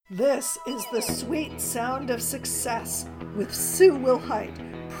This is the sweet sound of success with Sue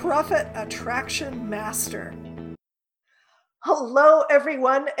Wilhite, Profit Attraction Master. Hello,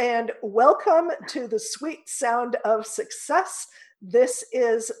 everyone, and welcome to the sweet sound of success. This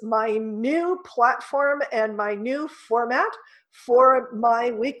is my new platform and my new format for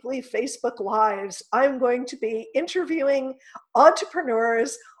my weekly Facebook Lives. I'm going to be interviewing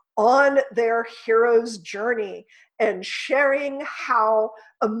entrepreneurs on their hero's journey and sharing how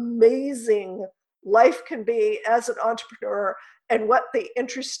amazing life can be as an entrepreneur and what the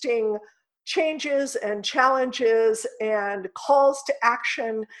interesting changes and challenges and calls to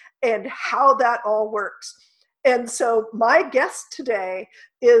action and how that all works. And so my guest today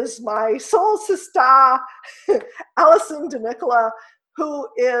is my soul sister, Alison DeNicola, who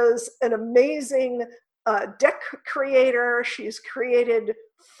is an amazing deck creator. She's created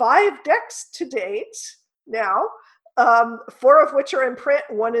 5 decks to date now, 4 of which are in print.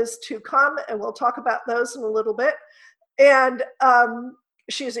 1 is to come, and we'll talk about those in a little bit. And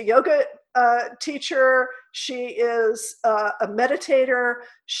she's a yoga teacher. She is a meditator.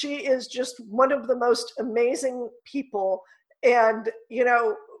 She is just one of the most amazing people. And, you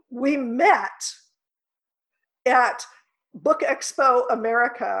know, we met at Book Expo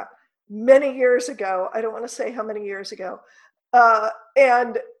America many years ago. I don't want to say how many years ago.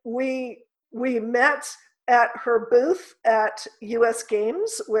 And we met at her booth at US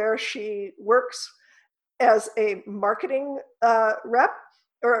Games, where she works as a marketing rep,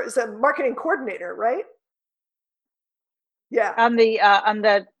 or as a marketing coordinator, right? Yeah.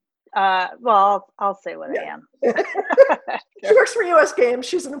 Well, I'll say what I am. She works for US Games.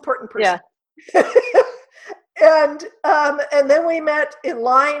 She's an important person. Yeah. And then we met in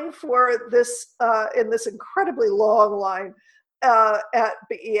line for this, in this incredibly long line at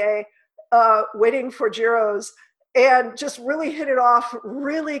BEA, waiting for Giro's, and just really hit it off,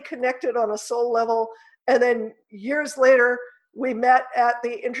 really connected on a soul level. And then years later, we met at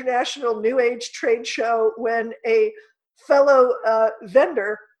the International New Age Trade Show when a fellow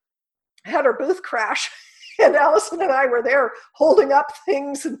vendor had her booth crash, and Alison and I were there holding up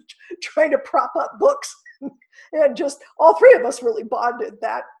things and trying to prop up books, and just all 3 of us really bonded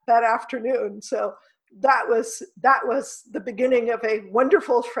that afternoon. So that was the beginning of a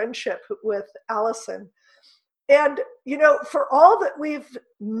wonderful friendship with Alison. And, you know, for all that we've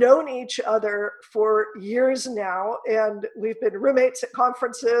known each other for years now, and we've been roommates at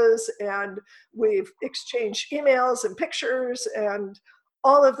conferences, and we've exchanged emails and pictures and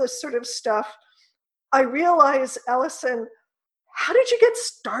all of this sort of stuff, I realize, Alison, how did you get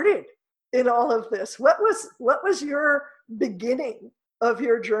started in all of this? What was your beginning of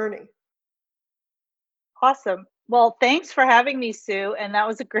your journey? Awesome. Well, thanks for having me, Sue. And that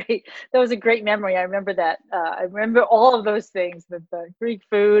was a great memory. I remember that. I remember all of those things, the Greek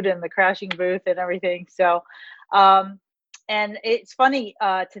food and the crashing booth and everything. So, and it's funny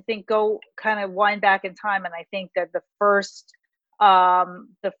to think, go kind of wind back in time. And I think that the first kind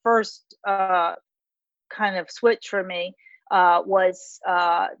of switch for me was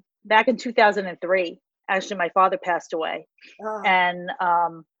back in 2003. Actually, my father passed away, and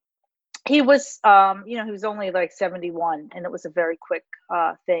he was, he was only like 71, and it was a very quick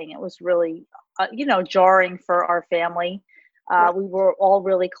thing. It was really, jarring for our family. We were all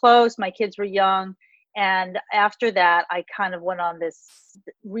really close. My kids were young. And after that, I kind of went onto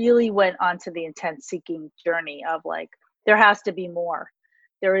the intense seeking journey of like, there has to be more.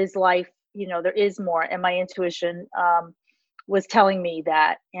 There is life, there is more. And my intuition was telling me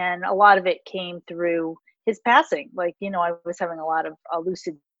that. And a lot of it came through his passing. Like, I was having a lot of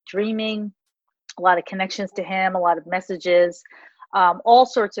lucid dreaming, a lot of connections to him, a lot of messages, all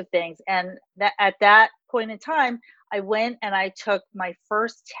sorts of things. And that at that point in time, I went and I took my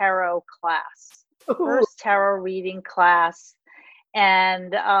first tarot class, first tarot reading class.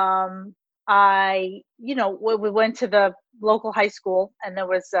 And we went to the local high school, and there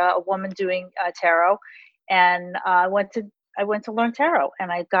was a woman doing tarot, and I went to learn tarot,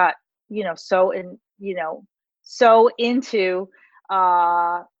 and I got, so into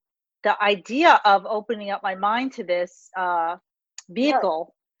the idea of opening up my mind to this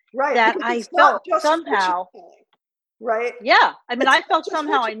vehicle, right. That I felt somehow, right? Yeah. I mean, I felt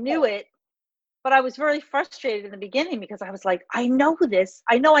somehow I knew it, but I was very frustrated in the beginning because I was like, I know this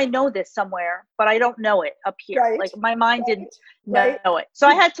somewhere, but I don't know it up here. Right. Like my mind didn't know it. So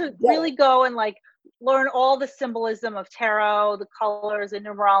I had to really go and like learn all the symbolism of tarot, the colors, the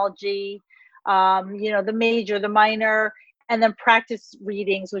numerology, the major, the minor. and then practice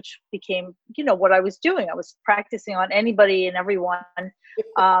readings, which became, what I was doing. I was practicing on anybody and everyone.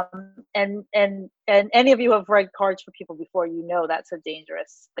 And any of you who have read cards for people before, that's a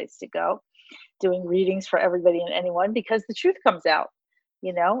dangerous place to go, doing readings for everybody and anyone, because the truth comes out,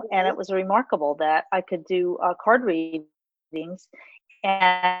 and it was remarkable that I could do card readings,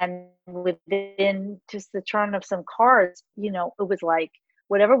 and within just the turn of some cards, it was like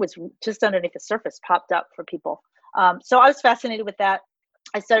whatever was just underneath the surface popped up for people. So I was fascinated with that.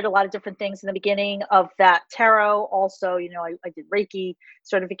 I studied a lot of different things in the beginning of that tarot. Also, I did Reiki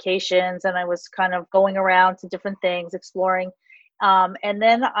certifications, and I was kind of going around to different things, exploring. And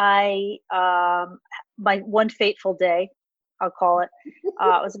then my one fateful day, I'll call it, it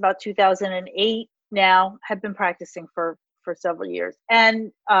was about 2008 now, had been practicing for several years.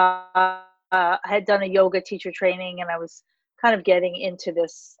 And I had done a yoga teacher training, and I was kind of getting into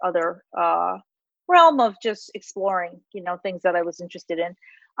this other realm of just exploring, things that I was interested in.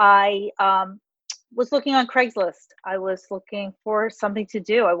 I was looking on Craigslist. I was looking for something to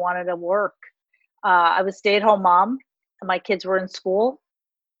do. I wanted to work. I was a stay-at-home mom. My kids were in school,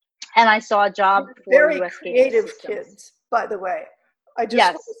 and I saw a job for very U.S. creative kids, by the way. I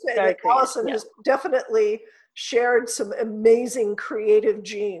just want to say that Alison has definitely shared some amazing creative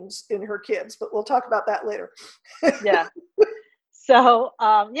genes in her kids, but we'll talk about that later. Yeah. So,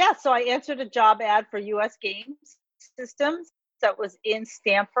 so I answered a job ad for U.S. Game Systems that was in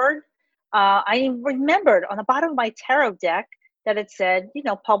Stamford. I remembered on the bottom of my tarot deck that it said,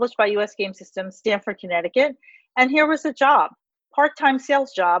 published by U.S. Game Systems, Stamford, Connecticut. And here was a job, part-time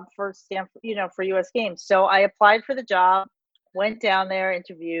sales job for Stamford, for U.S. Games. So I applied for the job, went down there,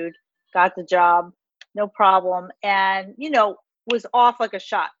 interviewed, got the job, no problem. And, was off like a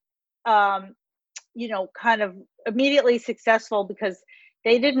shot. Kind of immediately successful, because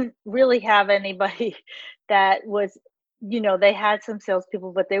they didn't really have anybody that was, they had some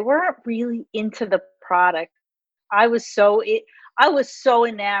salespeople, but they weren't really into the product. I was so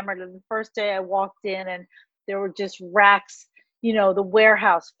enamored. And the first day I walked in, and there were just racks, the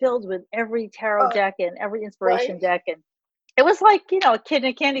warehouse filled with every tarot deck and every inspiration deck. And it was like, a kid in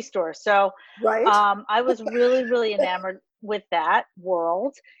a candy store. So I was really, really enamored with that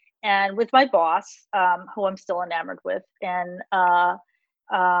world, and with my boss, who I'm still enamored with. And that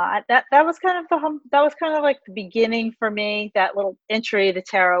was kind of like the beginning for me, that little entry of the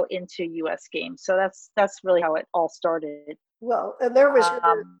tarot into U.S. Games. So that's really how it all started. Well, and there was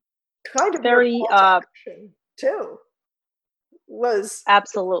kind of very your call to action too. Was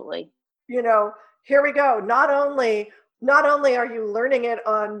absolutely. Here we go. Not only are you learning it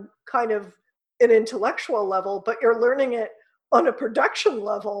on kind of an intellectual level, but you're learning it on a production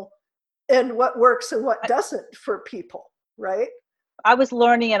level, and what works and what doesn't for people, right? I was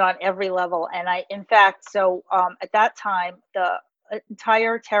learning it on every level. And at that time, the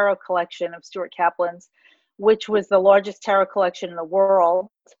entire tarot collection of Stuart Kaplan's, which was the largest tarot collection in the world,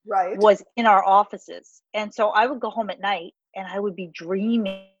 was in our offices. And so I would go home at night, and I would be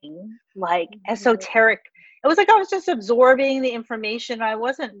dreaming like esoteric. It was like I was just absorbing the information. I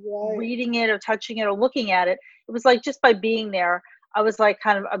wasn't reading it or touching it or looking at it. It was like just by being there, I was like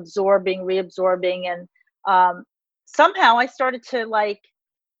kind of absorbing, reabsorbing. And somehow I started to like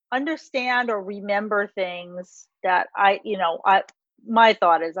understand or remember things that my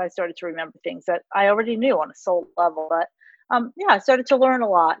thought is I started to remember things that I already knew on a soul level. But I started to learn a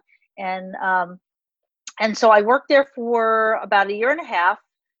lot. And so I worked there for about a year and a half.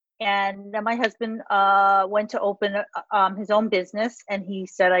 And then my husband went to open his own business, and he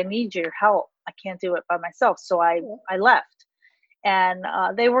said, "I need your help. I can't do it by myself." So I left, and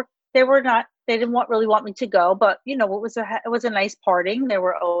they didn't really want me to go, but it was a nice parting. They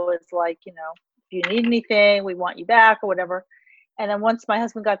were always like, if you need anything, we want you back or whatever. And then once my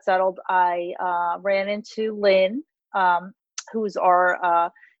husband got settled, I ran into Lynn, who's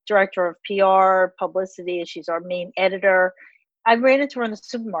our director of PR publicity. She's our main editor. I ran into her in the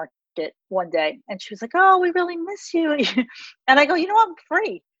supermarket one day, and she was like, "Oh, we really miss you." And I go, "I'm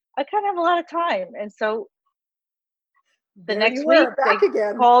free. I kind of have a lot of time." And so the next week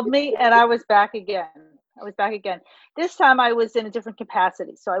they called me, and I was back again. This time I was in a different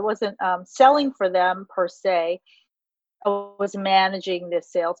capacity. So I wasn't selling for them per se. I was managing the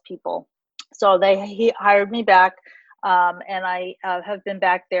salespeople. So he hired me back. And I have been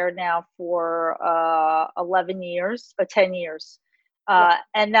back there now for 10 years.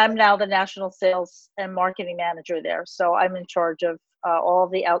 And I'm now the national sales and marketing manager there. So I'm in charge of all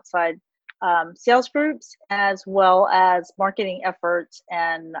of the outside sales groups, as well as marketing efforts.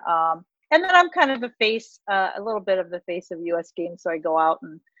 And then I'm kind of a little bit of the face of U.S. Games. So I go out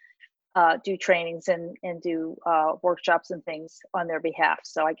and do trainings and do workshops and things on their behalf.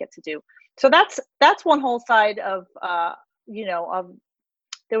 So I get to do. So that's one whole side of of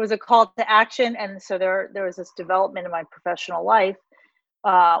there was a call to action, and so there was this development in my professional life,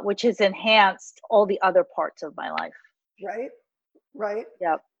 which has enhanced all the other parts of my life. Right.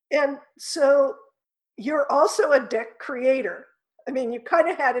 Yep. And so you're also a deck creator. I mean, you kind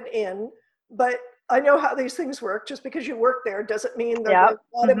of had it in, but I know how these things work. Just because you work there doesn't mean they're going to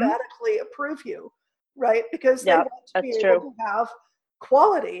automatically approve you, right? Because they want to be able to have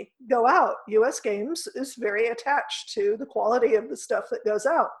quality go out. US Games is very attached to the quality of the stuff that goes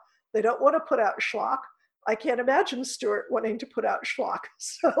out. They don't want to put out schlock. I can't imagine Stuart wanting to put out schlock.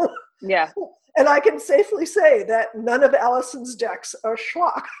 So yeah. And I can safely say that none of Alison's decks are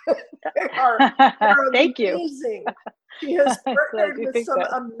schlock. They are Thank amazing. you. She has partnered with some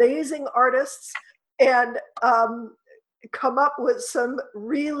amazing artists and come up with some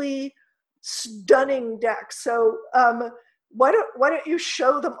really stunning decks. So why don't you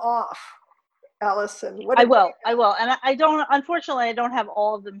show them off, Alison? I will. And I don't, unfortunately, I don't have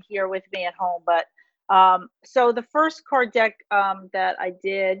all of them here with me at home, but so the first card deck that I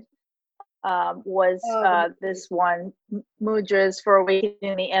did was this one, Mudras for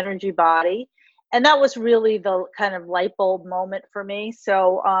Awakening the Energy Body. And that was really the kind of light bulb moment for me.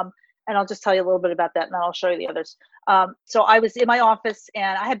 So, and I'll just tell you a little bit about that and then I'll show you the others. So I was in my office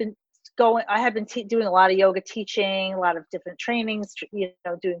and I had been doing a lot of yoga teaching, a lot of different trainings,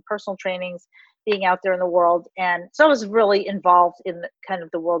 doing personal trainings, being out there in the world. And so I was really involved in kind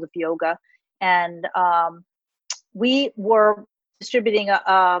of the world of yoga. And we were distributing it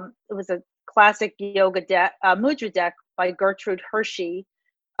was a classic yoga deck, mudra deck by Gertrude Hershey,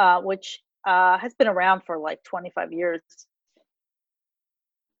 which has been around for like 25 years.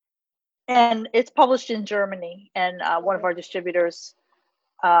 And it's published in Germany. And one of our distributors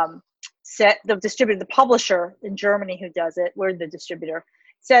the publisher in Germany who does it, we're the distributor,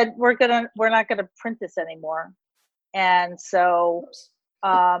 said, we're not gonna print this anymore. And so,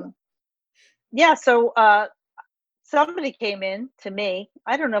 somebody came in to me.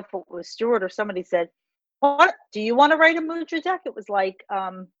 I don't know if it was Stuart or somebody said, "What do you want to write a mudra deck?" It was like,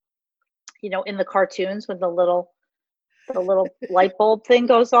 in the cartoons when the little light bulb thing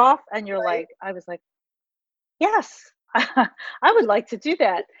goes off, and you're like, I was like, yes, I would like to do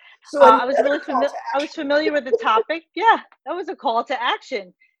that. So I was really familiar with the topic. Yeah, that was a call to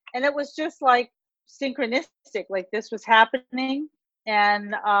action, and it was just like synchronistic, like this was happening.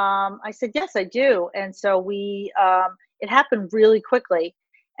 And I said, yes, I do. And so it happened really quickly.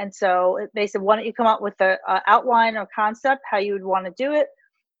 And so they said, why don't you come up with an outline or concept, how you would want to do it.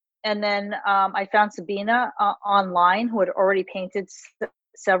 And then I found Sabina online who had already painted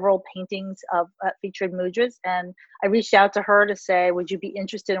several paintings of featured mudras. And I reached out to her to say, would you be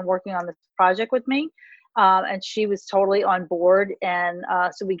interested in working on this project with me? And she was totally on board. And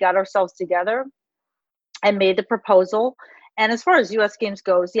so we got ourselves together and made the proposal. And as far as US Games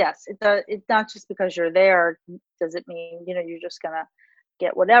goes, yes, it's not just because you're there, does it mean, you're just going to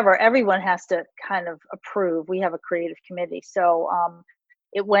get whatever. Everyone has to kind of approve. We have a creative committee. So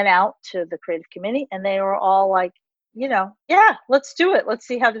it went out to the creative committee and they were all like, yeah, let's do it. Let's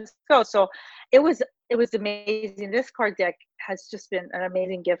see how this goes. So it was amazing. This card deck has just been an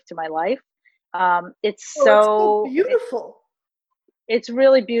amazing gift to my life. It's so beautiful. It's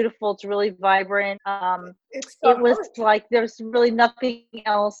really beautiful. It's really vibrant. It was like there's really nothing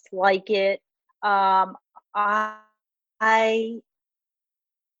else like it. I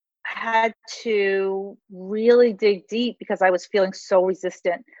had to really dig deep because I was feeling so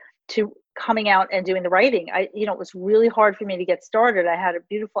resistant to coming out and doing the writing. It was really hard for me to get started. I had a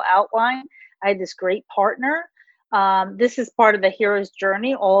beautiful outline. I had this great partner. This is part of the hero's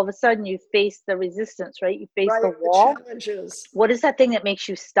journey. All of a sudden you face the resistance, right? You face the wall. The challenges. What is that thing that makes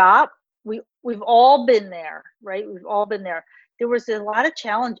you stop? We've all been there, right? We've all been there. There was a lot of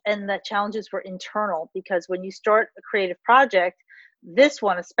challenge, and the challenges were internal because when you start a creative project, this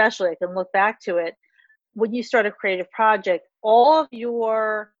one especially, I can look back to it. When you start a creative project, all of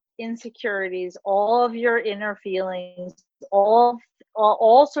your insecurities, all of your inner feelings, all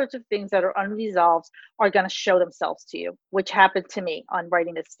sorts of things that are unresolved are going to show themselves to you, which happened to me on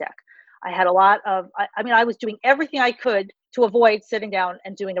writing this deck. I had a lot of, I was doing everything I could to avoid sitting down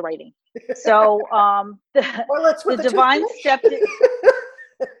and doing the writing. So the divine stepped in.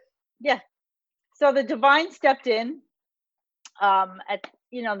 Yeah. So the divine stepped in.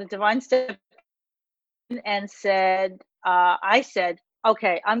 The divine stepped in and said, I said,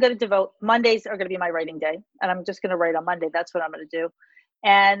 okay, I'm going to devote, Mondays are going to be my writing day. And I'm just going to write on Monday. That's what I'm going to do.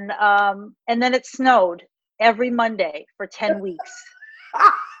 And then it snowed every Monday for 10 weeks.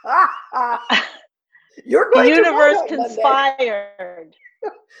 You're The going to write universe on Monday. conspired.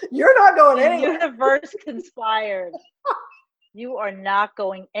 You're not going The anywhere. universe conspired. You are not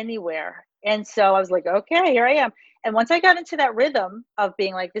going anywhere. And so I was like, okay, here I am. And once I got into that rhythm of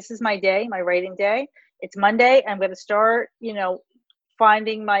being like, this is my day, my writing day. It's Monday. I'm going to start,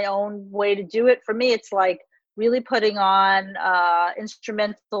 finding my own way to do it. For me, it's like really putting on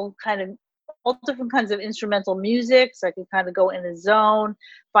instrumental kind of all different kinds of instrumental music so I can kind of go in the zone,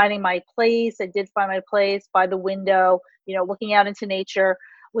 finding my place. I did find my place by the window, looking out into nature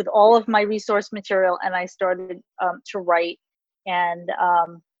with all of my resource material. And I started to write. And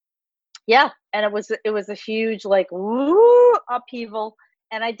and it was a huge upheaval.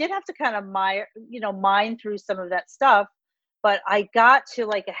 And I did have to kind of mine through some of that stuff. But I got to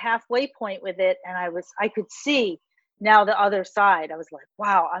like a halfway point with it, and I could see now the other side. I was like,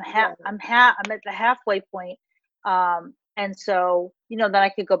 wow, I'm at the halfway point. And so, then I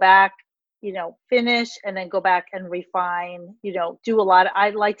could go back, finish and then go back and refine, I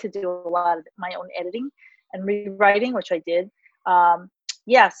like to do a lot of my own editing and rewriting, which I did.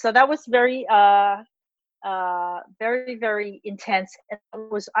 So that was very, very, very intense. And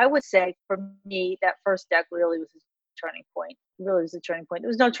I would say for me, that first deck really was turning point. It really was a turning point. There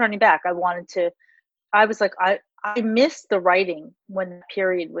was no turning back. I was like, I missed the writing when the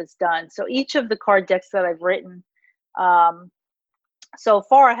period was done. So each of the card decks that I've written, so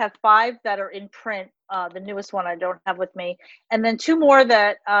far I have 5 that are in print. The newest one I don't have with me. And then 2 more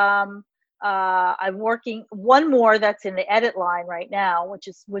that I'm working, 1 more that's in the edit line right now,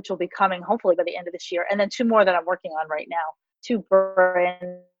 which will be coming hopefully by the end of this year. And then 2 more that I'm working on right now, 2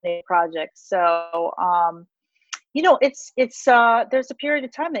 brand new projects. So, there's a period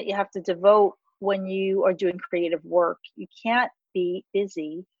of time that you have to devote when you are doing creative work. You can't be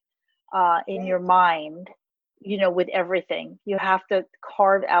busy in your mind, with everything. You have to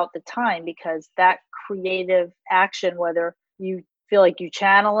carve out the time, because that creative action, whether you feel like you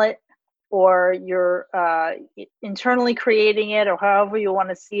channel it or you're internally creating it, or however you want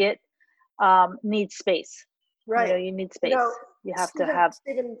to see it, needs space. Right. You need space. You have to have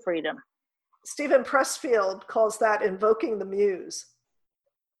freedom. Stephen Pressfield calls that invoking the muse.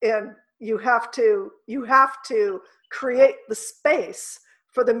 And you have to create the space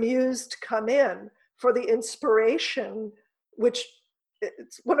for the muse to come in, for the inspiration, which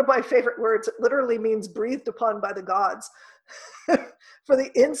it's one of my favorite words. It literally means breathed upon by the gods. For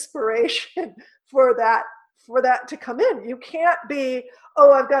the inspiration for that to come in. You can't be,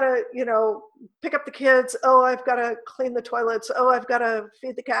 oh, I've got to, pick up the kids. Oh, I've got to clean the toilets. Oh, I've got to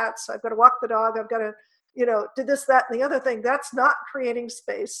feed the cats. I've got to walk the dog. I've got to, do this, that, and the other thing. That's not creating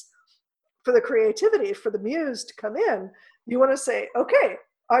space for the creativity, for the muse to come in. You want to say, okay,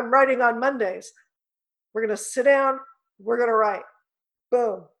 I'm writing on Mondays. We're going to sit down. We're going to write.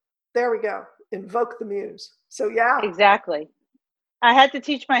 Boom. There we go. Invoke the muse. So yeah. Exactly. I had to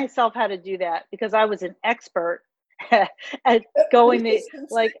teach myself how to do that, because I was an expert at going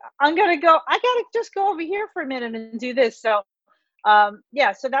I gotta just go over here for a minute and do this. So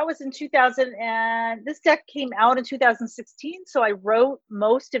so that was in 2000, and this deck came out in 2016. So I wrote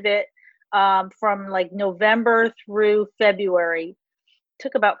most of it from like November through February.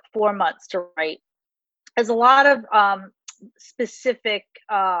 Took about 4 months to write. There's a lot of specific,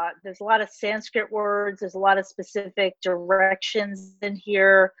 there's a lot of Sanskrit words, there's a lot of specific directions in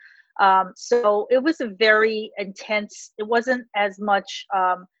here. So it was a very intense, it wasn't as much,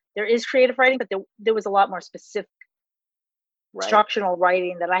 there is creative writing, but there was a lot more specific instructional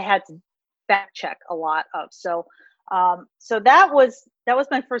writing that I had to fact check a lot of. So that was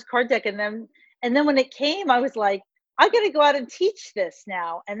my first card deck. And then when it came, I was like, I got to go out and teach this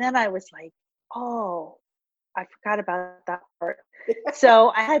now. And then I was like, oh, I forgot about that part.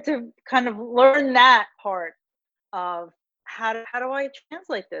 So I had to kind of learn that part of how do I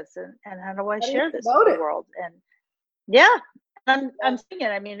translate this, and how do I share this with the world? And I'm seeing it.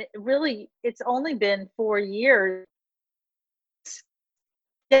 I mean, it's only been 4 years. It's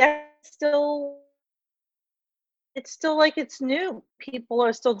still like it's new. People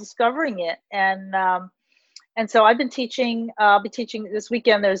are still discovering it. And so I've been teaching, I'll be teaching this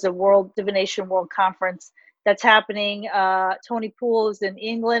weekend. There's a World Divination World Conference that's happening. Tony Poole is in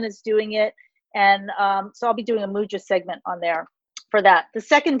England, is doing it. And so I'll be doing a mudra segment on there for that. The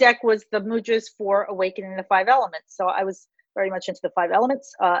second deck was the mudras for awakening the 5 elements. So I was very much into the 5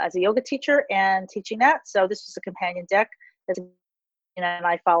 elements as a yoga teacher and teaching that. So this was a companion deck that and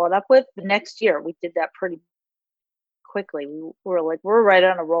I followed up with. The next year, we did that pretty quickly. We were like, we're right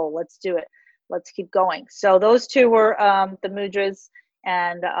on a roll. Let's do it. Let's keep going. So those 2 were the mudras,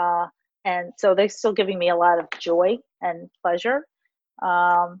 and so they're still giving me a lot of joy and pleasure.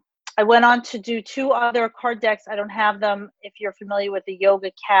 I went on to do 2 other card decks. I don't have them. If you're familiar with the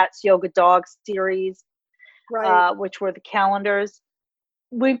Yoga Cats, Yoga Dogs series, Right. which were the calendars,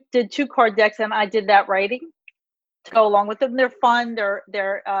 we did 2 card decks, and I did that writing to go along with them. They're fun. They're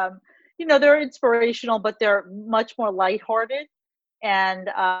inspirational, but they're much more lighthearted and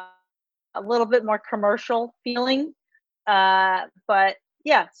a little bit more commercial feeling. But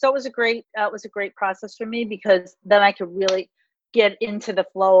yeah, so it was a great process for me, because then I could really get into the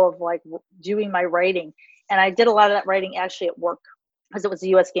flow of like doing my writing. And I did a lot of that writing actually at work, because it was a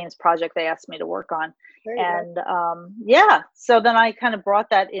US Games project they asked me to work on. There you go. And yeah, so then I kind of brought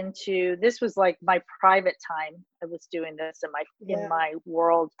that into, this was like my private time. I was doing this in Yeah. my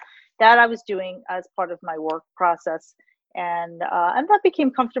world that I was doing as part of my work process. And that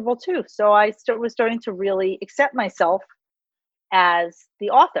became comfortable too. So was starting to really accept myself as the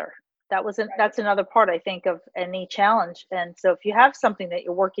author. That's another part, I think, of any challenge. And so if you have something that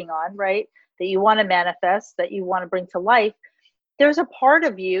you're working on, right, that you want to manifest, that you want to bring to life, there's a part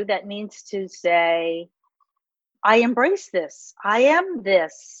of you that needs to say, I embrace this. I am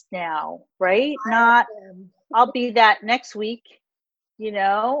this now, right? Not I'll be that next week.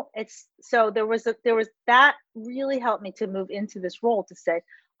 It's so there was that really helped me to move into this role, to say,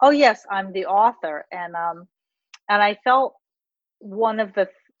 oh yes, I'm the author. And I felt one of the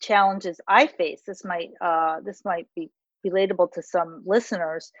challenges I face, this might be relatable to some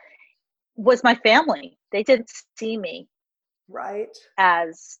listeners, was my family. They didn't see me Right.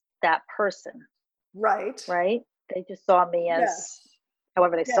 as that person, Right. right? They just saw me as Yes.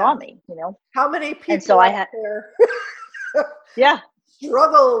 however they Yeah. saw me. How many And so people I out had, there yeah,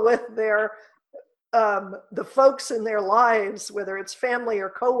 struggle with the folks in their lives, whether it's family or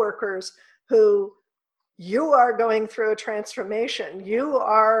coworkers, who you are going through a transformation. You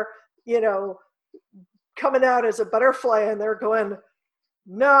are, coming out as a butterfly, and they're going,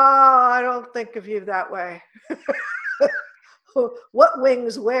 no, I don't think of you that way. What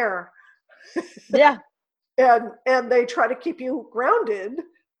wings where? yeah, And they try to keep you grounded,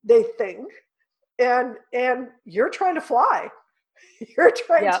 they think, and you're trying to fly. You're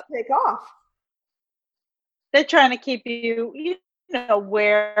trying to yeah. take off. They're trying to keep you,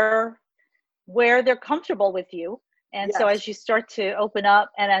 where they're comfortable with you. And so Yes. as you start to open up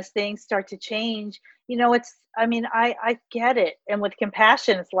and as things start to change, I get it. And with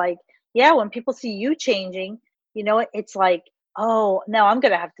compassion, it's like, yeah, when people see you changing, it's like, oh, no, I'm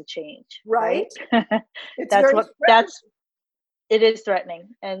going to have to change. Right. Right. It's that's very what, threatening. that's, it is threatening.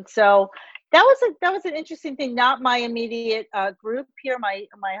 And so that was an interesting thing. Not my immediate group here. My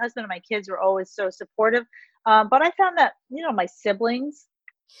husband and my kids were always so supportive. But I found that, my siblings,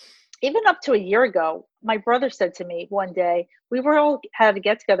 even up to a year ago, my brother said to me one day, we were all had a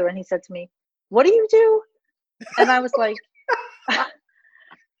get together, and he said to me, "What do you do?" And I was like,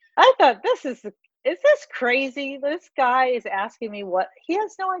 I thought, is this crazy? This guy is asking me what he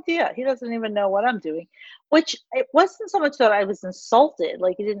has no idea. He doesn't even know what I'm doing. Which, it wasn't so much that I was insulted,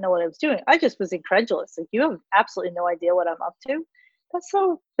 like he didn't know what I was doing. I just was incredulous. Like, you have absolutely no idea what I'm up to. That's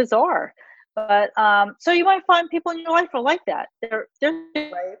so bizarre. But so you might find people in your life are like that. They're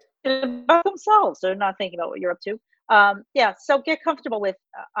Right. about themselves. They're not thinking about what you're up to. Yeah. So get comfortable with.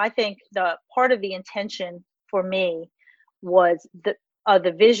 I think the part of the intention for me was the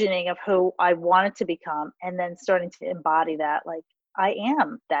visioning of who I wanted to become, and then starting to embody that. Like, I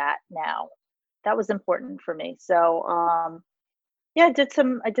am that now. That was important for me. So yeah, I did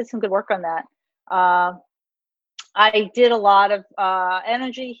some good work on that. Uh, I did a lot of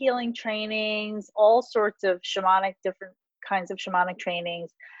energy healing trainings, all sorts of different kinds of shamanic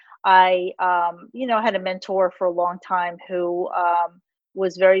trainings. I, had a mentor for a long time who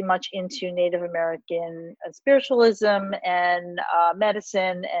was very much into Native American spiritualism and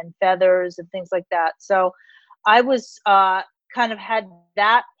medicine and feathers and things like that. So I was kind of had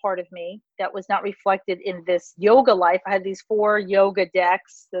that part of me that was not reflected in this yoga life. I had these 4 yoga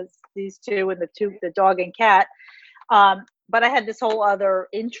decks, these 2 and the dog and cat. But I had this whole other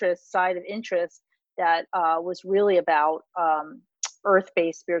side of interest that was really about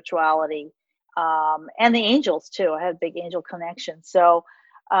earth-based spirituality, and the angels too. I had a big angel connection. So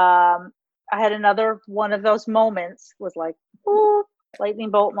I had another one of those moments, was like, ooh, lightning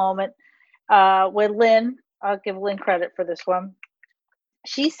bolt moment, with Lynn. I'll give Lynn credit for this one.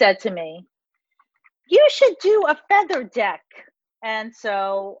 She said to me, you should do a feather deck. And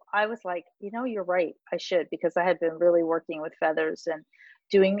so I was like, you're right. I should, because I had been really working with feathers and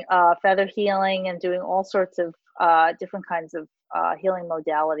doing feather healing and doing all sorts of different kinds of healing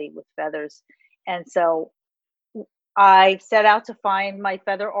modality with feathers. And so I set out to find my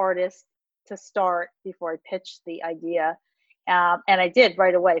feather artist to start before I pitched the idea. And I did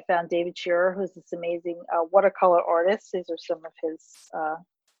right away. Found David Shearer, who's this amazing watercolor artist. These are some of his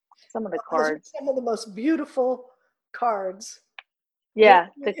some of the cards. Some of the most beautiful cards. Yeah,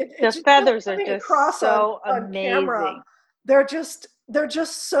 the Just feathers are coming just across so on camera. amazing. They're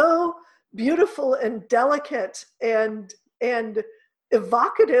just so beautiful and delicate and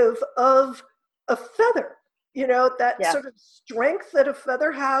evocative of a feather. You know, that Yeah. sort of strength that a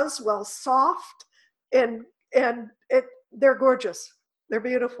feather has, while soft, and they're gorgeous. They're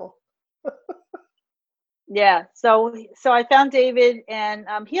beautiful. Yeah, so I found David, and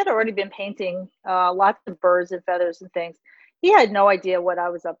he had already been painting lots of birds and feathers and things. He had no idea what I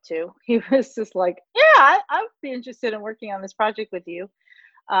was up to. He was just like, "Yeah, I'd be interested in working on this project with you."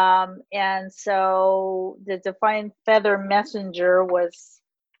 And so the Defiant Feather Messenger was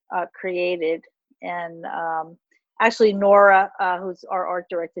created, and actually Nora, who's our art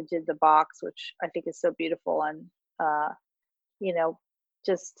director, did the box, which I think is so beautiful, and you know,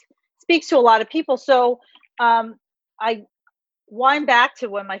 just speaks to a lot of people. So I wind back to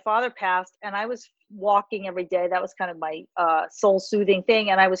when my father passed, and I was walking every day. That was kind of my soul soothing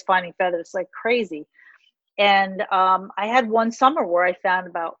thing, and I was finding feathers like crazy. And I had one summer where I found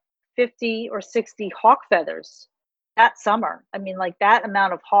about 50 or 60 hawk feathers that summer. I mean, like, that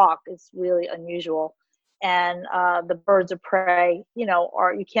amount of hawk is really unusual. And the birds of prey,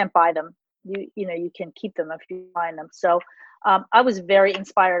 are, you can't buy them. You can keep them if you find them. So I was very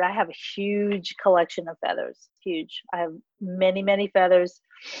inspired. I have a huge collection of feathers, huge. I have many, many feathers.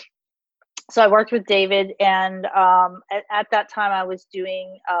 So I worked with David, and at that time I was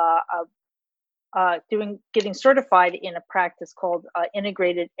getting certified in a practice called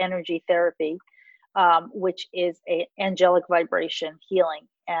integrated energy therapy, which is a angelic vibration healing,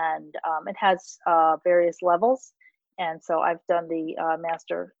 and it has various levels. And so I've done the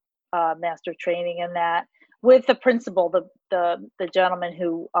master training in that with the principal, the gentleman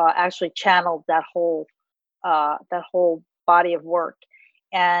who actually channeled that whole body of work.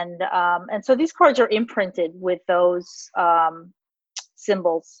 And so these cards are imprinted with those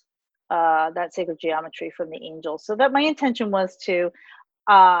symbols, that sacred geometry from the angels. So that my intention was to,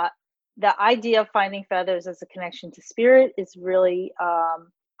 the idea of finding feathers as a connection to spirit is really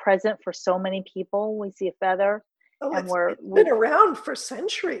present for so many people. We see a feather, and it's been around for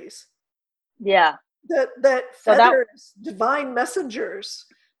centuries. Yeah. That feathers, divine messengers,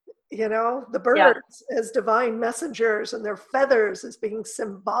 the birds as divine messengers, and their feathers as being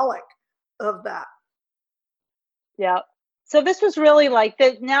symbolic of that. Yeah. So this was really like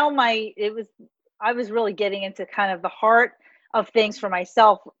that. Now I was really getting into kind of the heart of things for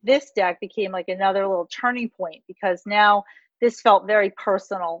myself. This deck became like another little turning point, because now this felt very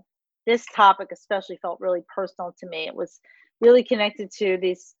personal. This topic especially felt really personal to me. It was really connected to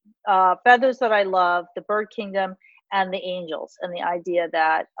these feathers that I love, the bird kingdom, and the angels, and the idea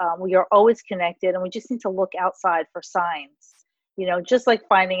that we are always connected, and we just need to look outside for signs. Just like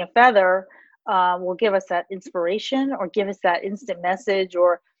finding a feather will give us that inspiration, or give us that instant message,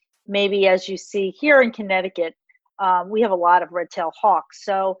 or maybe, as you see here in Connecticut, we have a lot of red-tailed hawks.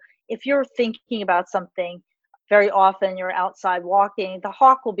 So if you're thinking about something, very often you're outside walking, the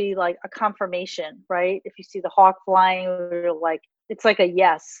hawk will be like a confirmation, right? If you see the hawk flying, you're like, it's like a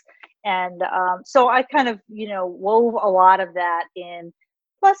yes. And so I kind of, wove a lot of that in,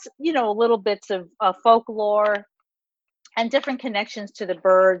 plus, little bits of folklore and different connections to the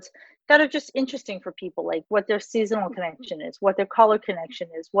birds that are just interesting for people, like what their seasonal connection is, what their color connection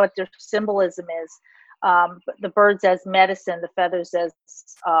is, what their symbolism is. The birds as medicine, the feathers as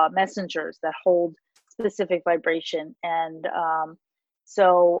messengers that hold specific vibration. And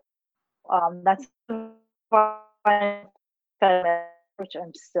so that's which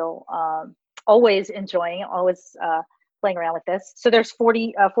I'm still always enjoying, always playing around with this. So there's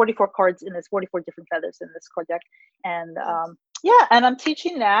 44 cards in this, 44 different feathers in this card deck. And and I'm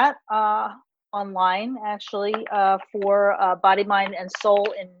teaching that online, actually, for Body, Mind, and Soul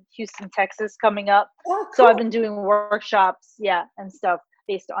in Houston, Texas, coming up. Oh, cool. So I've been doing workshops, and stuff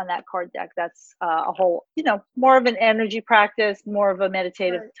based on that card deck. That's a whole, more of an energy practice, more of a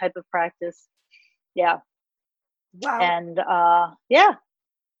meditative type of practice. Yeah. Wow. And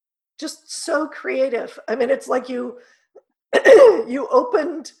just so creative. I mean, it's like you you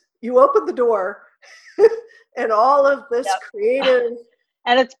opened the door and all of this creative,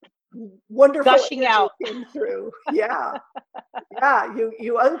 and it's wonderful gushing out came through. Yeah.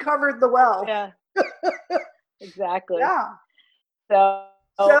 You uncovered the well. Yeah. Exactly. Yeah. So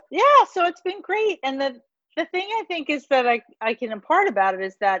it's been great. And the thing I think is that I can impart about it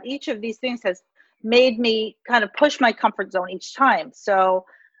is that each of these things has made me kind of push my comfort zone each time. So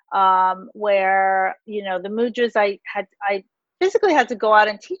where, the mudras, I physically had to go out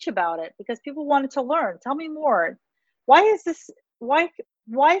and teach about it because people wanted to learn. Tell me more. Why is this? Why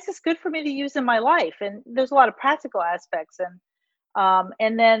is this good for me to use in my life? And there's a lot of practical aspects.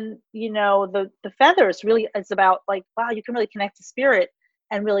 And then, the feathers really is about like, wow, you can really connect to spirit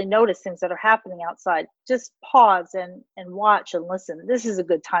and really notice things that are happening outside. Just pause and watch and listen. This is a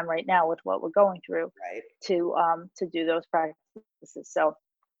good time right now with what we're going through, Right. to do those practices. So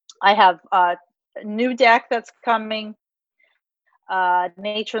I have a new deck that's coming,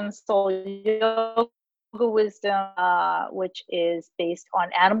 Nature and Soul Yoga Wisdom, which is based on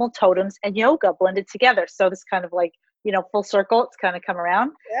animal totems and yoga blended together. So this kind of like, full circle, it's kind of come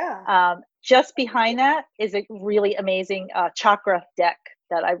around. Yeah. Just behind that is a really amazing chakra deck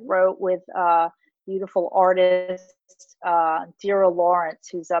that I wrote with beautiful artist, Dira Lawrence,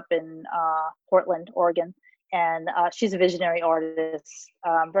 who's up in Portland, Oregon. And she's a visionary artist,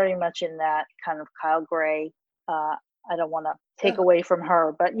 very much in that kind of Kyle Gray. I don't want to take away from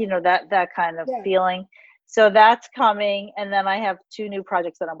her, but that kind of feeling. So that's coming. And then I have 2 new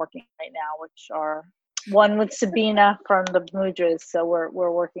projects that I'm working on right now, which are one with Sabina from the Mudras. So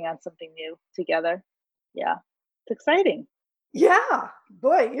we're working on something new together. Yeah, it's exciting. Yeah,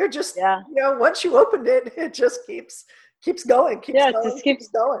 boy, you're just once you opened it, it just keeps going, keeps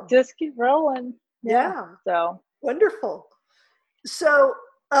going. Just keep rolling. Yeah. So wonderful. So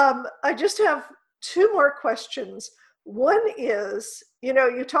I just have 2 more questions. One is,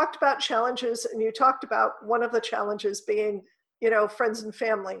 you talked about challenges, and you talked about one of the challenges being, friends and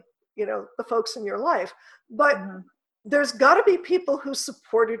family, the folks in your life. But there's got to be people who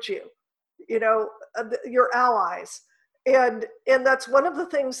supported you, your allies. And that's one of the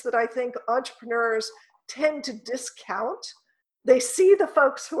things that I think entrepreneurs tend to discount. They see the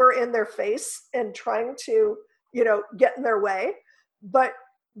folks who are in their face and trying to, get in their way. But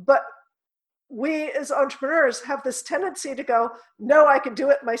we as entrepreneurs have this tendency to go, no, I can do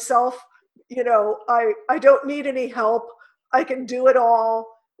it myself. I don't need any help. I can do it all.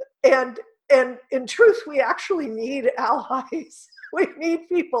 And in truth, we actually need allies. We need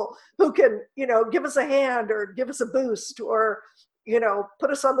people who can, give us a hand or give us a boost or,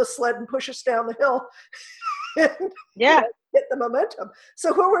 put us on the sled and push us down the hill and get the momentum.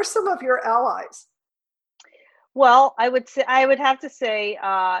 So who are some of your allies? Well, I would have to say,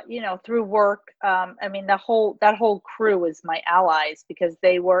 through work, I mean, that whole crew was my allies, because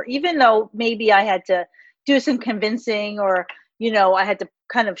they were, even though maybe I had to do some convincing, or, I had to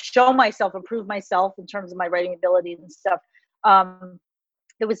kind of show myself, improve myself in terms of my writing abilities and stuff.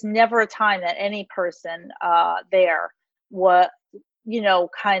 There was never a time that any person there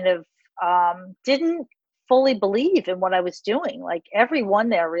kind of didn't fully believe in what I was doing. Like everyone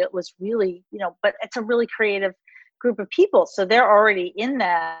there was really, but it's a really creative group of people. So they're already in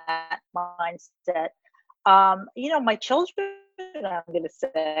that mindset. My children, I'm going to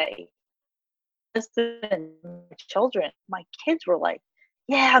say, my children, my kids were like,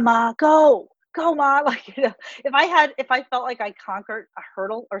 yeah, Ma, go, Ma. Like, if I felt like I conquered a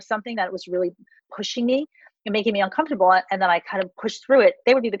hurdle or something that was really pushing me and making me uncomfortable, and then I kind of pushed through it,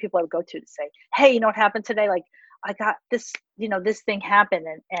 they would be the people I would go to say, hey, you know what happened today? Like, I got this, this thing happened,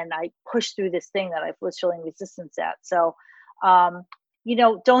 and I pushed through this thing that I was feeling resistance at. So,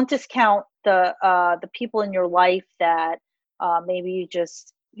 don't discount the people in your life that maybe you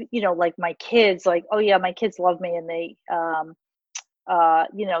just, like my kids, like, oh yeah, my kids love me and they,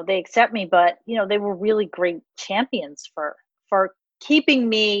 they accept me, but they were really great champions for keeping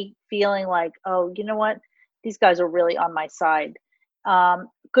me feeling like, oh, you know what, these guys are really on my side.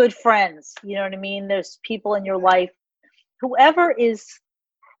 Good friends, you know what I mean? There's people in your life, whoever is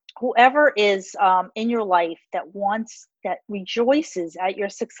in your life that rejoices at your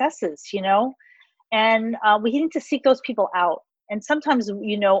successes, and we need to seek those people out. And sometimes,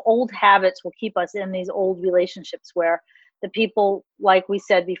 old habits will keep us in these old relationships where the people, like we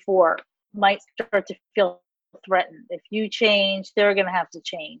said before, might start to feel threatened. If you change, they're going to have to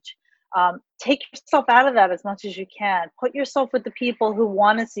change. Take yourself out of that as much as you can. Put yourself with the people who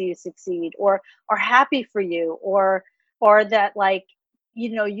want to see you succeed, or are happy for you, or that, like,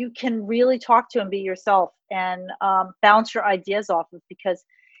 you can really talk to and be yourself, and bounce your ideas off of, because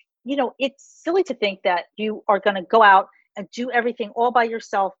it's silly to think that you are going to go out and do everything all by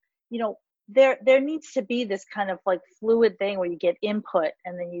yourself. There needs to be this kind of like fluid thing where you get input,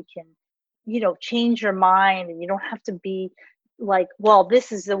 and then you can, change your mind, and you don't have to be like, well,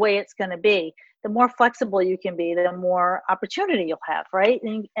 this is the way it's going to be. The more flexible you can be, the more opportunity you'll have, right?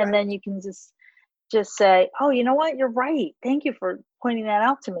 And then you can just say, oh, you know what, you're right. Thank you for pointing that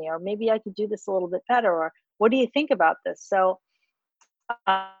out to me. Or maybe I could do this a little bit better. Or what do you think about this? So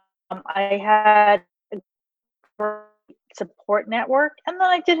I had a great support network. And then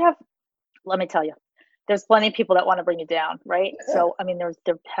I did have, let me tell you, there's plenty of people that want to bring you down, right? So, I mean, there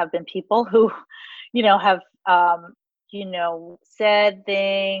have been people who, have, said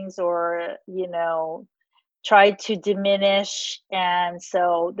things or, tried to diminish. And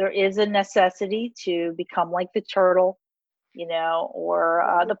so there is a necessity to become like the turtle,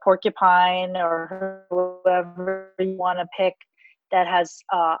 or the porcupine or whoever you want to pick that has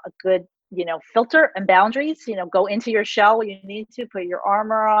a good, filter and boundaries. Go into your shell when you need to, put your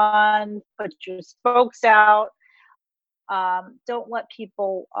armor on, put your spokes out. Don't let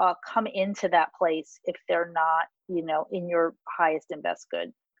people come into that place if they're not, in your highest and best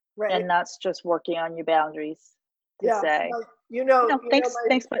good. Right. And that's just working on your boundaries to say, well,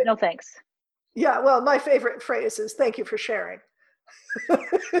 thanks, but no thanks. Yeah, well, my favorite phrase is "thank you for sharing."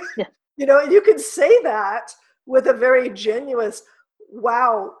 Yeah. You can say that with a very genuine,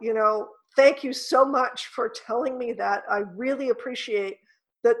 wow, thank you so much for telling me that. I really appreciate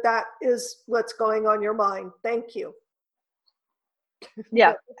that is what's going on your mind. Thank you.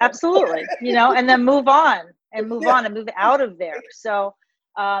 Yeah, absolutely. And then move on and move out of there. So,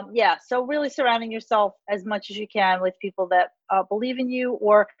 so really surrounding yourself as much as you can with people that believe in you,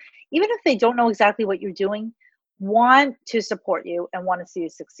 or even if they don't know exactly what you're doing, want to support you and want to see you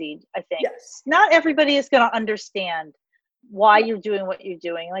succeed. I think not everybody is going to understand why you're doing what you're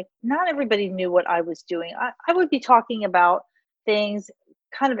doing. Like, not everybody knew what I was doing. I would be talking about things,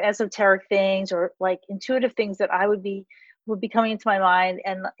 kind of esoteric things or like intuitive things that would be coming into my mind.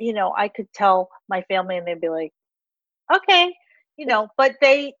 And, I could tell my family and they'd be like, okay, but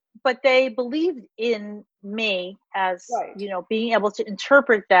they believed in me as, being able to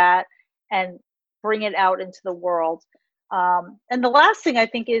interpret that and bring it out into the world. And the last thing I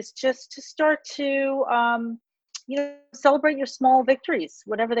think is just to start to, celebrate your small victories,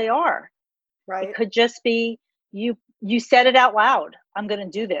 whatever they are. Right. It could just be you said it out loud. I'm going to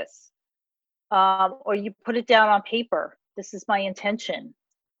do this. Or you put it down on paper. This is my intention.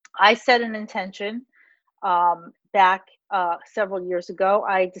 I set an intention back several years ago.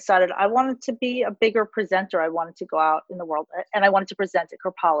 I decided I wanted to be a bigger presenter. I wanted to go out in the world and I wanted to present at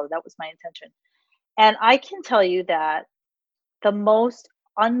Kerpala. That was my intention. And I can tell you that the most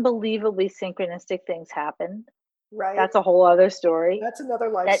unbelievably synchronistic things happened. Right. That's a whole other story. That's another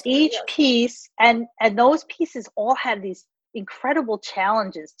life that story. Each piece and those pieces all had these incredible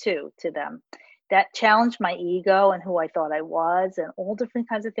challenges too to them that challenged my ego and who I thought I was and all different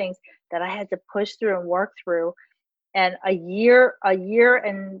kinds of things that I had to push through and work through. And a year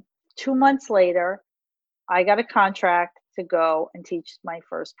and 2 months later, I got a contract to go and teach my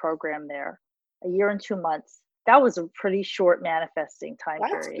first program there. A year and 2 months. That was a pretty short manifesting time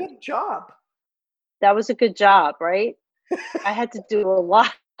period. That's a good job. That was a good job, right? I had to do a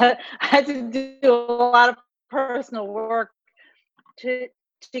lot. I had to do a lot of personal work to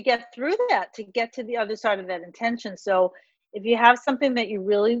get through that, to get to the other side of that intention. So if you have something that you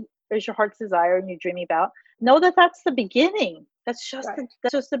really is your heart's desire and you're dreaming about, know that that's the beginning. That's just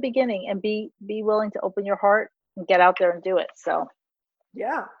the beginning, and be willing to open your heart and get out there and do it. So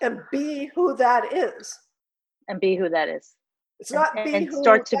and be who that is. And be who that is. It's not be who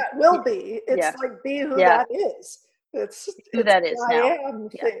that will be. It's like be who that is. It's who that is I now. am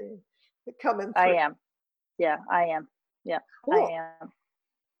thing coming through. I am. Yeah, I am. Yeah, cool. I am.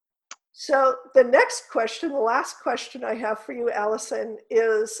 So the next question, the last question I have for you, Alison,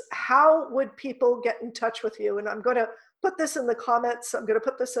 is how would people get in touch with you? And I'm going to put this in the comments. I'm going to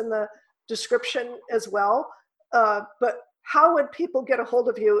put this in the description as well. But how would people get a hold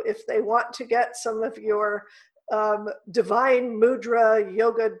of you if they want to get some of your divine mudra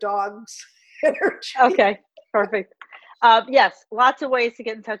yoga dogs energy? Okay, perfect. Yes, lots of ways to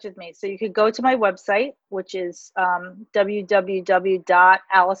get in touch with me. So you could go to my website, which is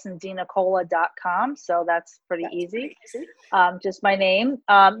www.alisondenicola.com. So that's pretty easy. Just my name.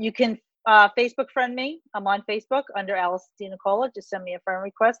 You can Facebook friend me. I'm on Facebook under Alison DeNicola. Just send me a friend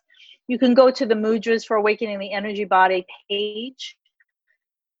request. You can go to the Mudras for Awakening the Energy Body page.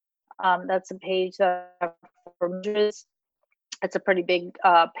 That's a page that for mudras. It's a pretty big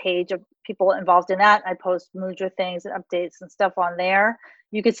page of people involved in that. I post mudra things and updates and stuff on there.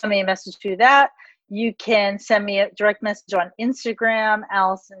 You can send me a message through that. You can send me a direct message on Instagram,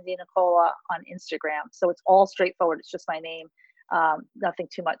 Alison DeNicola on Instagram. So it's all straightforward. It's just my name, nothing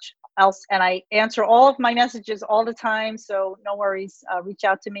too much else. And I answer all of my messages all the time. So no worries, reach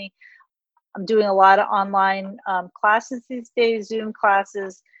out to me. I'm doing a lot of online classes these days, Zoom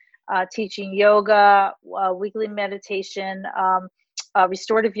classes. Teaching yoga, weekly meditation,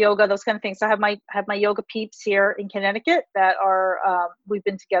 restorative yoga, those kind of things. So I have my yoga peeps here in Connecticut that are we've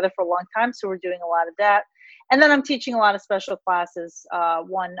been together for a long time, so we're doing a lot of that. And then I'm teaching a lot of special classes.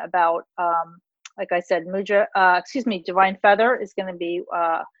 One about, like I said, Divine Feather is going to be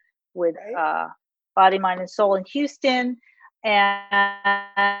with Body, Mind, and Soul in Houston. And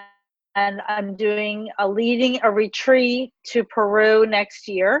I'm leading a retreat to Peru next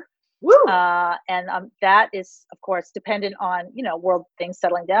year. And that is, of course, dependent on, world things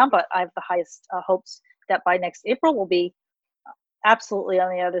settling down, but I have the highest hopes that by next April we'll be absolutely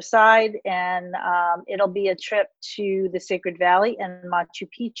on the other side. And it'll be a trip to the Sacred Valley and Machu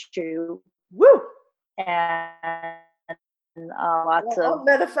Picchu. Woo! And lots of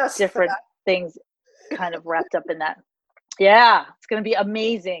different things kind of wrapped up in that. Yeah, it's going to be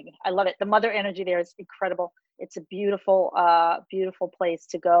amazing. I love it. The mother energy there is incredible. It's a beautiful, beautiful place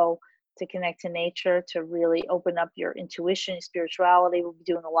to go to connect to nature, to really open up your intuition, spirituality. We'll be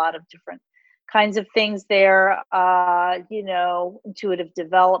doing a lot of different kinds of things there, intuitive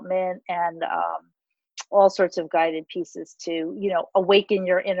development and all sorts of guided pieces to, awaken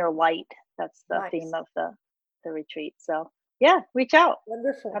your inner light. That's the theme of the retreat. So yeah, reach out.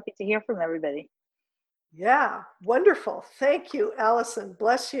 Wonderful. Happy to hear from everybody. Yeah, wonderful. Thank you, Alison.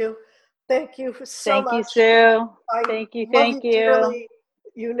 Bless you. Thank you so much. Thank you, Sue. Thank you. Dearly.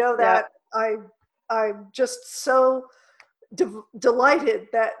 You know that. Yep. I'm just so delighted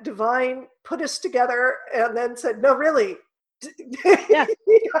that Divine put us together and then said, no, really. Yeah.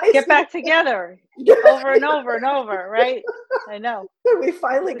 Get back together over and over and over, right? I know. We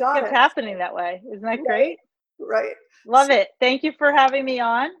finally got it. It's happening that way. Isn't that great? Right. Love it. Thank you for having me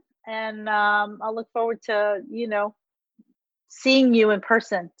on. And I'll look forward to, seeing you in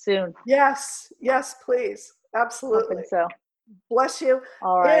person soon. Yes, please. Absolutely. So. Bless you.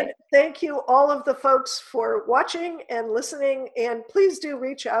 All right. And thank you, all of the folks, for watching and listening. And please do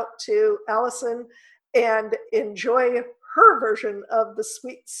reach out to Alison and enjoy her version of the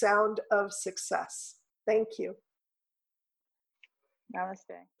sweet sound of success. Thank you.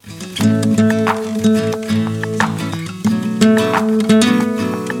 Namaste.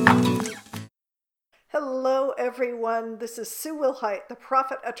 Hello, everyone. This is Sue Wilhite, the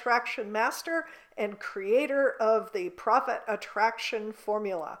Profit Attraction Master and creator of the Profit Attraction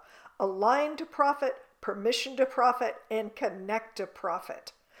Formula. Align to profit, permission to profit, and connect to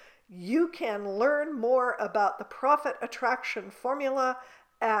profit. You can learn more about the Profit Attraction Formula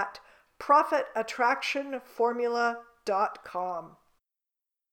at profitattractionformula.com.